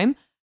of time,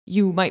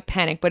 you might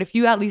panic. But if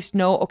you at least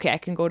know, okay, I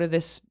can go to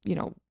this,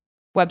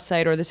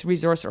 website or this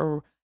resource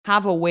or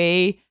have a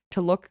way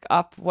to look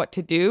up what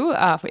to do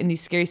in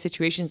these scary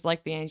situations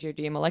like the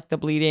angioedema, like the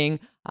bleeding,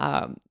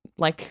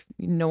 like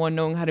no one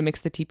knowing how to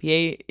mix the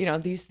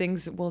TPA, these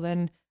things will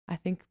then, I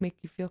think, make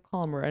you feel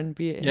calmer and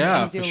be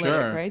Yeah, for anxiolytic,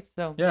 sure. right?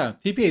 So Yeah,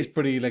 TPA is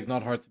pretty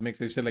not hard to mix.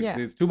 They said Yeah.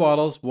 there's 2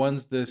 bottles.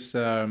 One's this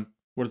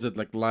what is it,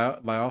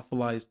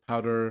 lyophilized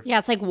powder? Yeah,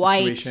 it's like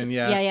white. Situation,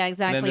 Yeah, yeah.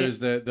 exactly. And then there's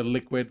the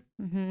liquid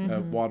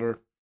Mhm. water.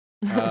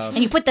 And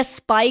you put the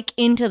spike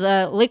into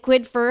the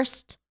liquid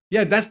first.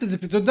 Yeah, so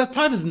that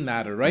part doesn't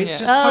matter, right? Yeah.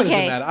 Just part Okay.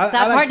 doesn't matter. I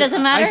That like part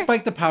doesn't matter? I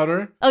spike the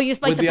powder Oh, you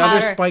spike with the the powder.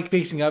 other spike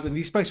facing up, and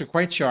these spikes are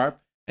quite sharp.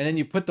 And then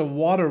you put the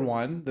water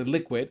one, the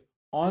liquid,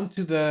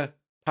 onto the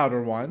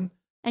powder one,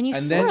 and you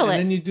and swirl it.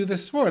 then you do the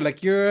swirl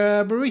like you're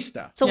a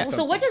barista. So, Yeah.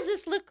 so what does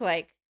this look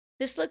like?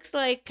 This looks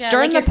like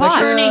Stir in like the you're pot.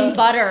 churning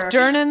butter.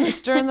 stir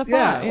in the pot.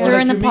 Yeah, Stir or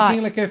in like the you're pot.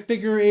 making like a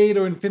figure 8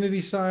 or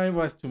infinity sign.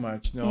 Well, that's too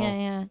much. No,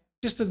 Yeah.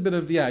 just a bit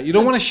of You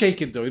don't want to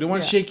shake it though. You don't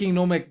want Yeah. shaking.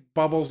 No make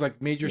bubbles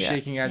like major Yeah.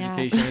 shaking Yeah.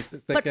 agitation. It's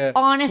like But a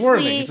honestly,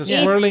 swirling. It's a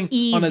swirling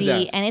easy on a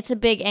desk. and it's a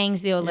big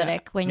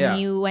anxiolytic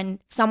Yeah. when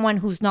someone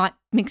who's not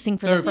mixing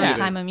for the first Therapeutic.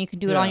 time, you can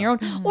do it on Yeah. your own,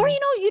 or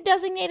you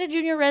designate a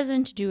junior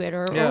resident to do it,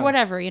 or Yeah.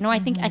 whatever. I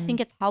think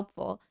it's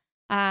helpful.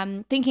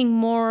 Thinking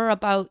more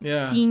about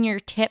Yeah. senior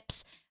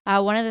tips.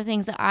 One of the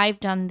things that I've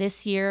done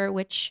this year,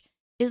 which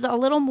is a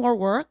little more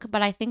work,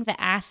 but I think the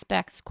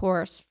Aspects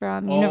course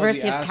from Oh,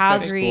 University the of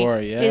Aspects Calgary score,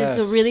 is yes.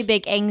 a really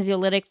big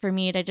anxiolytic for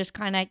me to just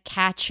kind of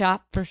catch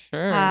up. For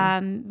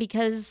sure.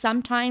 Because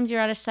sometimes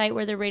you're at a site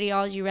where the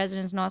radiology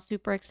resident's not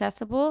super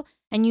accessible,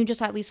 and you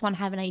just at least want to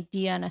have an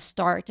idea and a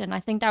start. And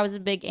I think that was a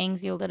big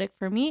anxiolytic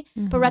for me.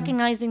 But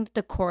recognizing that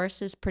the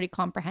course is pretty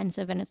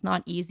comprehensive and it's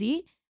not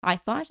easy, I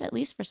thought, at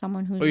least for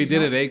someone who's Oh, you did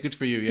not- it, eh? Good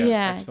for you. Yeah,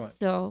 Yeah. excellent.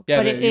 So, Yeah,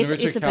 but the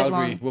University it's a of bit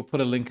Calgary. long. We'll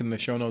put a link in the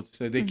show notes.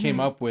 They came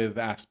Mhm. up with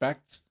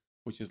Aspects,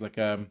 which is like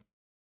a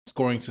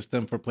scoring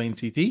system for plain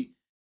CT,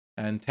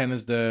 and 10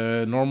 is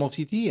the normal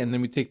CT, and then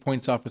we take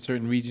points off of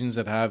certain regions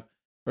that have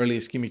early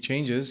ischemic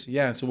changes.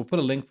 Yeah, so we'll put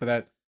a link for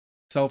that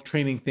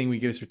self-training thing. We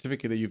get a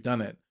certificate that you've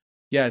done it.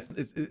 Yeah,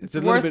 it's a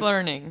little worth bit.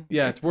 learning.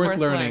 Yeah, it's worth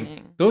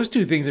learning. Those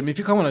 2 things. I mean, if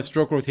you come on a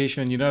stroke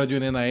rotation and you know how to do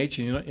an NIH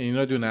and you're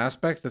not doing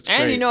Aspects, that's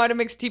And great. you know how to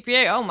mix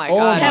TPA. Oh my Oh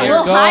god. Yeah, my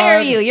we'll God.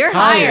 hire you. You're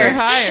Hired.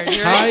 hired.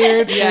 You're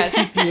Hired Yes. for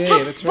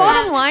TPA. That's right.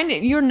 Bottom line,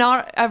 you're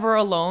not ever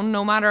alone,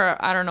 no matter,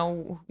 I don't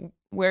know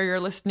where you're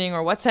listening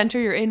or what center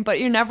you're in, but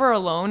you're never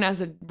alone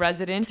as a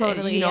resident.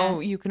 Totally,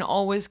 You can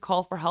always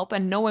call for help,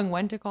 and knowing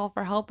when to call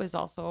for help is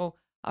also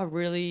a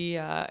really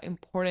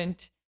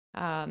important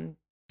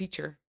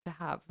feature to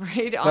have,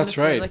 right?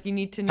 Honestly, right. Like you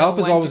need to know Help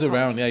is when always to call.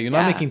 around. Yeah, you're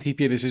not Yeah. making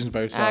TPA decisions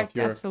by yourself.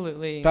 Your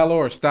Absolutely. fellow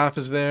or staff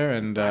is there,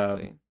 and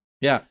Exactly.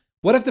 yeah.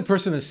 What if the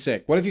person is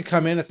sick? What if you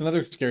come in? That's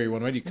another scary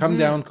one, right? You come Mhm.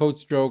 down, code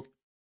stroke,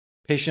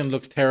 patient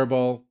looks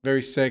terrible,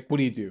 very sick. What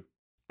do you do?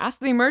 Ask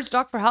the emerge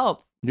doc for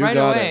help You right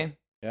got away. it.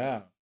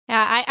 Yeah.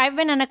 Yeah, I've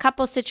been in a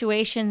couple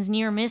situations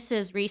near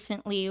misses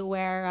recently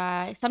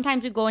where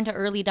sometimes we go into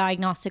early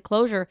diagnostic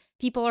closure.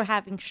 People are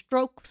having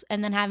strokes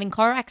and then having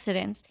car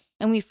accidents.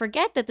 And we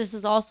forget that this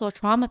is also a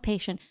trauma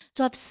patient.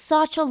 So have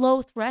such a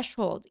low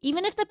threshold.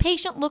 Even if the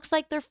patient looks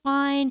like they're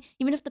fine,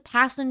 even if the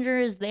passenger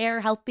is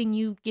there helping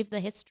you give the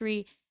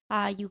history,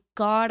 you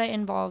gotta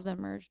involve the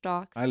emerge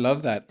docs. I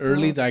love that. So-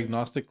 Early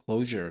diagnostic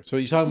closure. So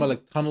you're talking about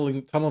like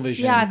tunnel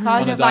vision Yeah, on a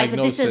cognitive bias. That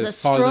diagnosis. this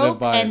is a cognitive stroke,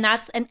 bias. and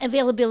that's an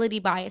availability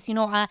bias.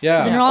 Yeah. as a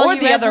Yeah.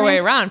 neurology Or the other way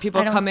resident, around.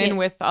 People I don't come see in it.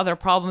 with other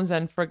problems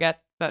and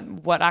forget that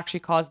what actually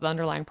caused the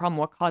underlying problem,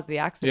 what caused the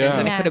accident, Yeah.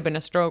 and it Yeah. could have been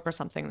a stroke or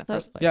something in the So-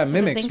 first place. Yeah,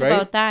 mimics, think right?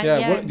 about that. Yeah.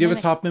 Yeah, What, do you have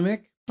a top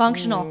mimics. mimic?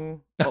 Functional.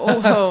 Ooh.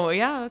 Oh,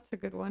 yeah, that's a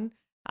good one.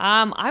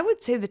 I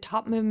would say the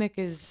top mimic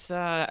is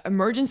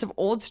emergence of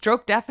old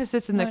stroke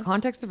deficits in the Nice.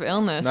 context of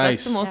illness.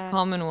 That's the Nice. most Yeah.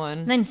 common one.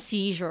 And then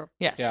seizure.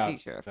 Yes, Yeah,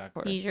 seizure, of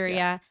exactly. course. Seizure,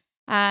 yeah.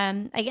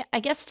 I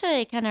guess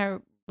to kind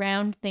of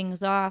round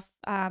things off,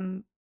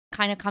 kind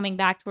of coming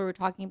back to where we're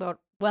talking about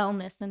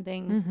wellness and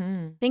things.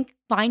 Mm-hmm. I think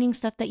finding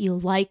stuff that you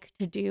like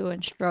to do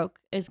in stroke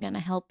is going to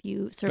help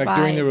you survive. Like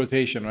during the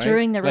rotation, right?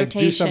 During the like do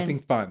rotation. something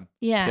fun.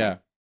 Yeah.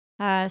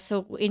 Yeah.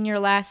 So in your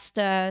last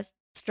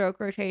stroke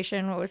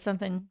rotation, what was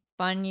something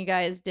fun you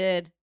guys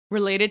did?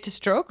 Related to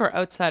stroke or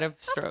outside of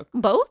stroke?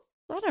 Both?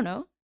 I don't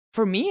know.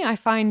 For me, I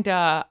find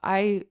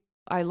I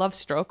love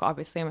stroke.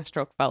 Obviously, I'm a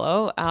stroke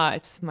fellow.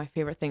 It's my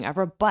favorite thing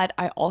ever. But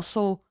I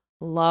also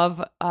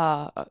love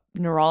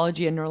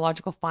neurology and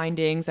neurological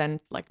findings and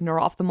like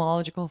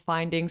neuro-ophthalmological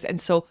findings. And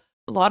so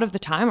a lot of the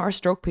time, our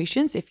stroke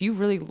patients, if you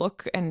really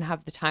look and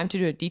have the time to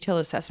do a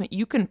detailed assessment,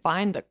 you can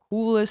find the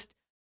coolest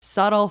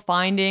subtle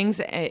findings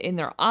in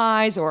their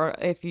eyes, or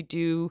if you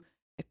do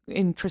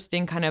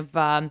interesting kind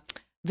of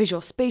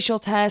visual spatial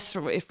tests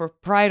for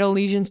parietal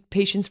lesions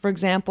patients, for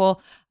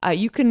example,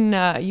 you can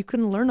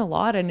learn a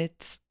lot, and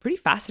it's pretty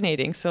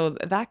fascinating. So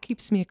that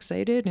keeps me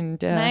excited.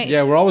 And Nice.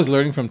 Yeah, we're always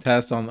learning from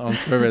Tess on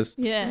service.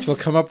 Yeah. She'll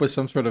come up with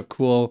some sort of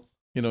cool,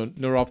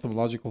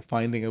 neuro-ophthalmological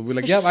finding, and we're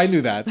like, There's I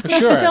knew that for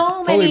There's sure. so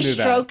Totally many knew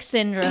that. stroke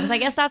syndromes. I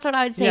guess that's what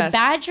I would say. Yes.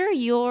 Badger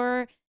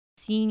your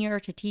senior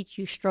to teach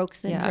you stroke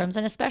syndromes, Yeah.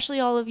 and especially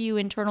all of you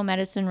internal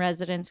medicine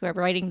residents who are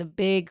writing the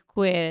big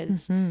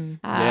quiz. Mhm.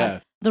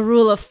 Yeah. The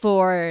rule of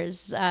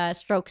fours,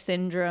 stroke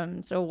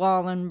syndromes, so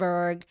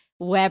Wallenberg,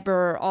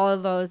 Weber, all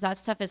of those. That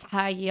stuff is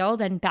high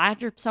yield, and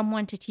badger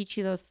someone to teach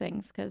you those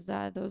things because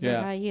those Yeah.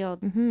 are high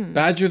yield. Mhm.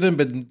 Badger them,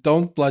 but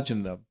don't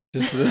bludgeon them.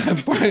 Just an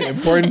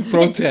important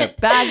pro tip.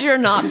 Badger,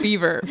 not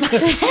beaver.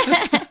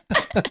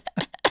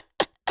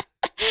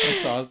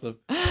 That's awesome.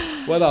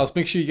 What else?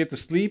 Make sure you get to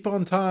sleep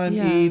on time,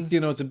 Yeah. eat.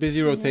 It's a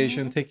busy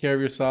rotation. Take care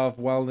of yourself,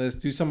 wellness.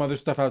 Do some other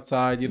stuff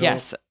outside.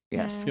 Yes.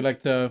 If you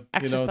like to, do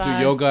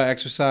Exercise. yoga,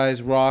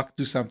 exercise, rock,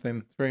 do something.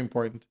 It's very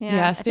important.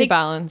 Yeah, I stay think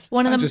balanced.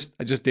 one of I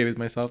the just dated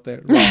myself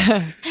there.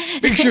 Rock.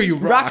 Make sure you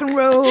rock. Rock and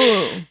roll.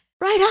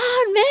 right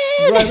on,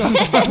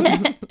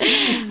 man.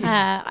 Right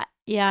on.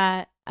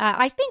 Yeah.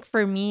 I think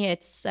for me,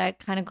 it's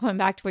kind of going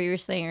back to what you were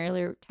saying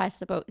earlier,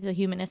 Tess, about the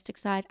humanistic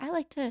side. I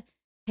like to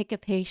pick a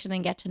patient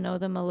and get to know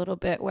them a little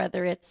bit,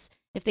 whether it's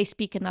if they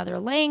speak another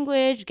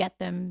language, get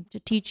them to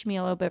teach me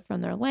a little bit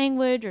from their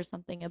language or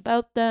something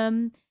about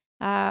them.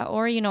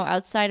 Or,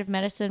 outside of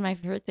medicine, my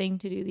favorite thing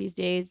to do these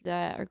days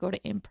are go to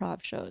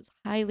improv shows.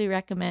 Highly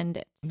recommend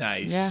it.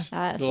 Nice. So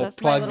Little that's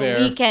plug my little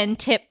there. weekend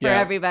tip for Yeah.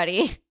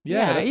 everybody.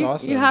 Yeah, that's you,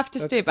 awesome. You have to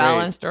That's stay great.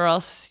 balanced, or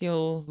else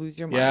you'll lose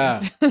your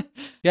mind. Yeah.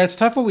 Yeah, it's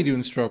tough what we do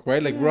in stroke,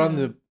 right? Like we're on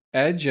Yeah. the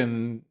edge,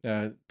 and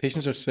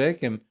patients are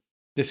sick, and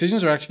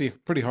decisions are actually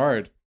pretty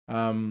hard.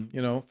 For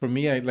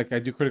me, I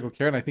do critical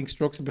care, and I think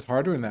stroke's a bit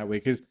harder in that way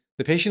because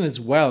the patient is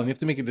well, and you have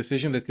to make a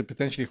decision that could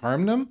potentially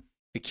harm them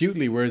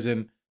acutely. Whereas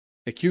in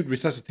acute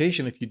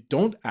resuscitation, if you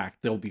don't act,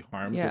 they'll be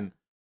harmed. Yeah. And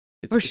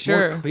it's, For it's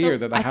sure. more clear So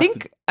that I have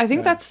think to. I think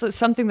yeah. that's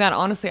something that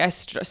honestly I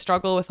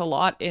struggle with a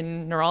lot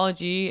in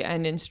neurology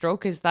and in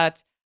stroke is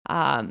that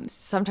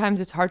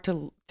sometimes it's hard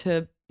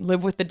to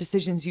live with the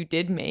decisions you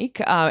did make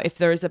if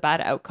there is a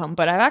bad outcome.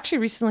 But I've actually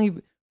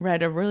recently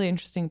read a really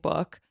interesting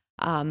book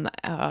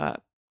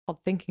called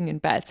Thinking in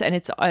Bets, and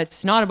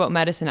it's not about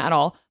medicine at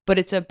all, but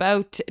it's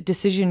about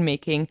decision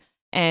making.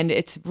 And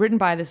it's written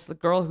by this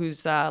girl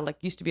who's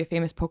used to be a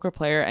famous poker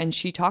player, and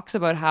she talks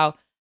about how,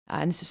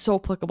 and this is so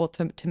applicable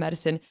to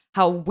medicine,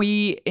 how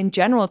we in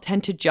general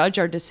tend to judge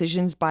our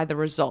decisions by the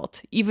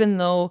result, even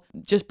though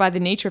just by the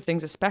nature of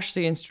things,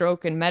 especially in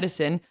stroke and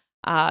medicine,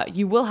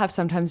 you will have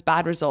sometimes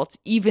bad results,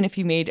 even if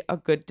you made a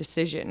good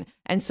decision.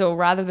 And so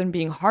rather than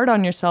being hard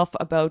on yourself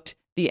about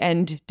the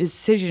end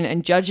decision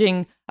and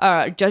judging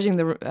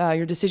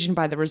your decision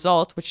by the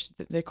result, which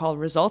they call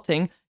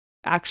resulting,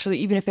 actually,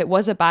 even if it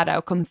was a bad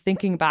outcome,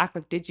 thinking back,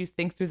 like, did you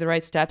think through the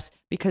right steps?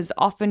 Because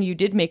often you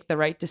did make the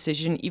right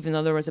decision, even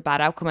though there was a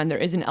bad outcome. And there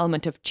is an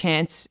element of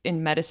chance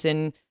in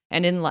medicine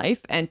and in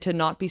life, and to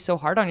not be so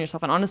hard on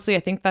yourself. And honestly, I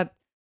think that,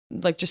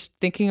 just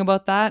thinking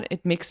about that,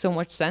 it makes so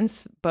much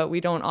sense, but we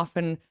don't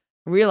often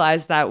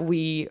realize that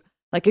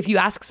if you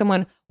ask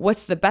someone,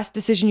 what's the best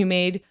decision you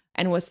made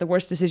and what's the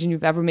worst decision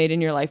you've ever made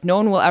in your life? No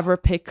one will ever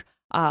pick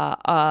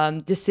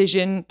a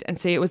decision and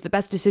say it was the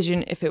best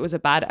decision if it was a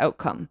bad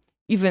outcome,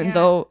 even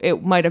though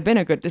it might have been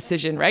a good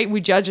decision, right? We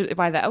judge it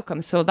by the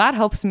outcome. So that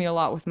helps me a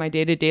lot with my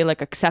day-to-day,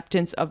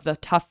 acceptance of the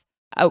tough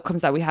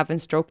outcomes that we have in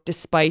stroke,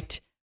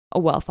 despite a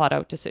well thought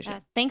out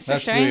decision. Thanks for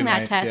That's sharing really that,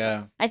 nice, Tess.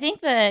 yeah. I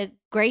think the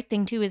great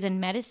thing too is in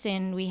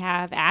medicine, we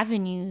have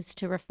avenues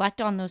to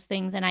reflect on those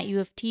things. And at U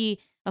of T,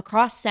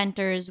 across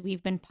centers,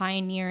 we've been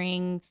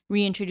pioneering,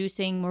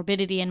 reintroducing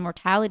morbidity and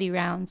mortality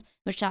rounds,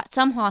 which at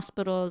some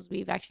hospitals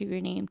we've actually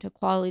renamed to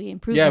quality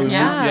improvement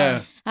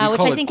rounds. We which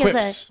call I it think quips.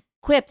 is a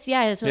quips,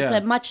 yeah. So it's Yeah.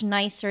 a much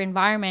nicer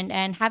environment.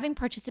 And having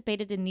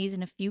participated in these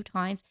in a few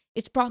times,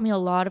 it's brought me a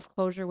lot of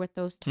closure with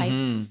those types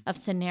Mhm. of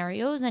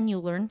scenarios, and you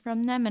learn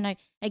from them. And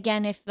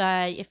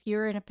if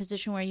you're in a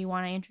position where you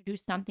want to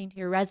introduce something to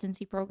your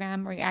residency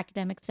program or your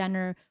academic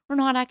center or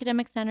not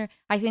academic center,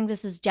 I think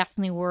this is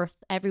definitely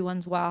worth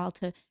everyone's while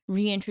to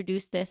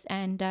reintroduce this.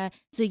 And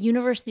it's the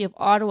University of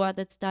Ottawa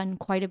that's done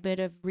quite a bit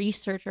of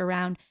research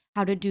around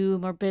how to do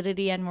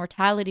morbidity and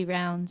mortality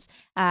rounds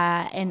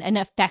in an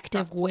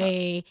effective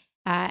way.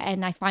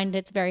 And I find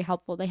it's very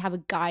helpful. They have a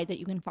guide that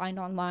you can find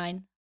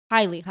online.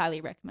 Highly,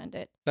 highly recommend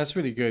it. That's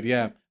really good,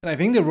 yeah. And I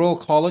think the Royal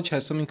College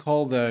has something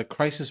called the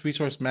Crisis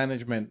Resource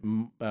Management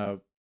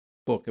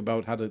book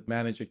about how to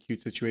manage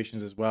acute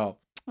situations as well.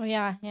 Oh,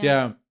 yeah.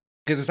 Yeah,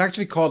 because it's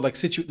actually called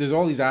there's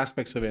all these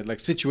aspects of it, like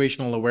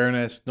situational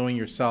awareness, knowing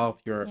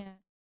yourself, your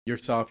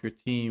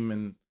team,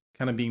 and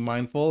kind of being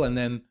mindful. And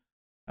then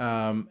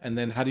And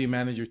then how do you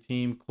manage your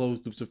team,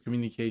 closed loops of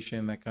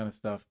communication, that kind of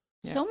stuff.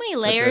 So many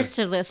layers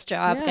to this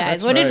job, Yeah, guys.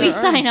 that's What did we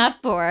right. sign up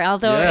for?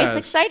 Although Yes. it's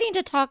exciting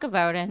to talk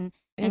about, and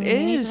It we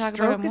need to is. talk about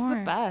Stroke it is the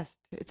more. best.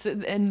 It's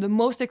and the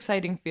most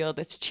exciting field.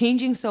 It's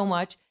changing so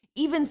much.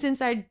 Even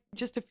since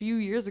just a few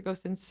years ago,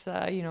 since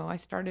I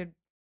started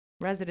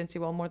residency,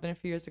 well, more than a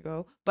few years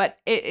ago, but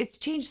it's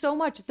changed so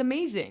much. It's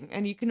amazing,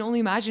 and you can only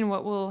imagine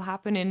what will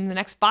happen in the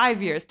next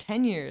 5 years,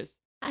 10 years.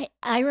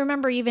 I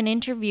remember even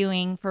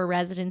interviewing for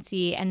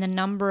residency, and the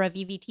number of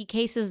EVT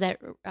cases that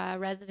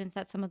residents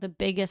at some of the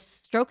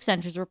biggest stroke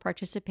centers were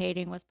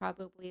participating was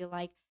probably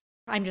like,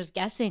 I'm just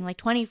guessing, like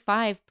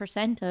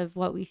 25% of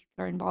what we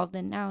are involved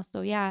in now.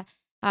 So yeah.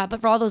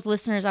 But for all those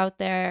listeners out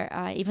there,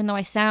 even though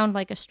I sound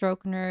like a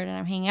stroke nerd and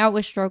I'm hanging out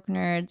with stroke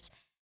nerds,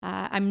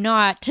 I'm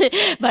not,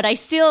 but I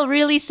still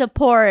really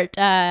support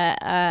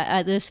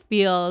this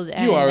field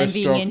and, You are a and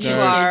being stroke nerd. interested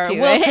You are. to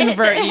We'll it.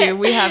 convert you.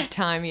 We have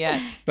time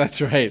yet. That's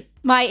right.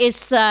 My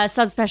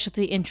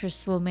subspecialty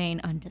interests will remain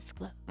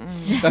undisclosed.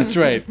 That's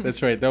right.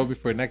 That's right. That will be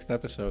for next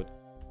episode.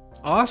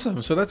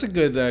 Awesome. So that's a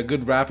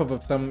good wrap up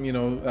of some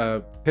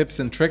tips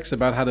and tricks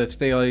about how to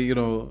stay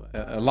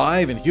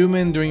alive and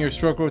human during your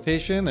stroke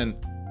rotation and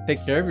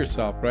take care of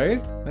yourself.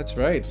 Right. That's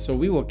right. So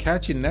we will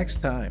catch you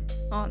next time.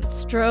 On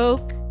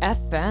Stroke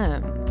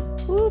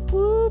FM. Whoop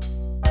whoop.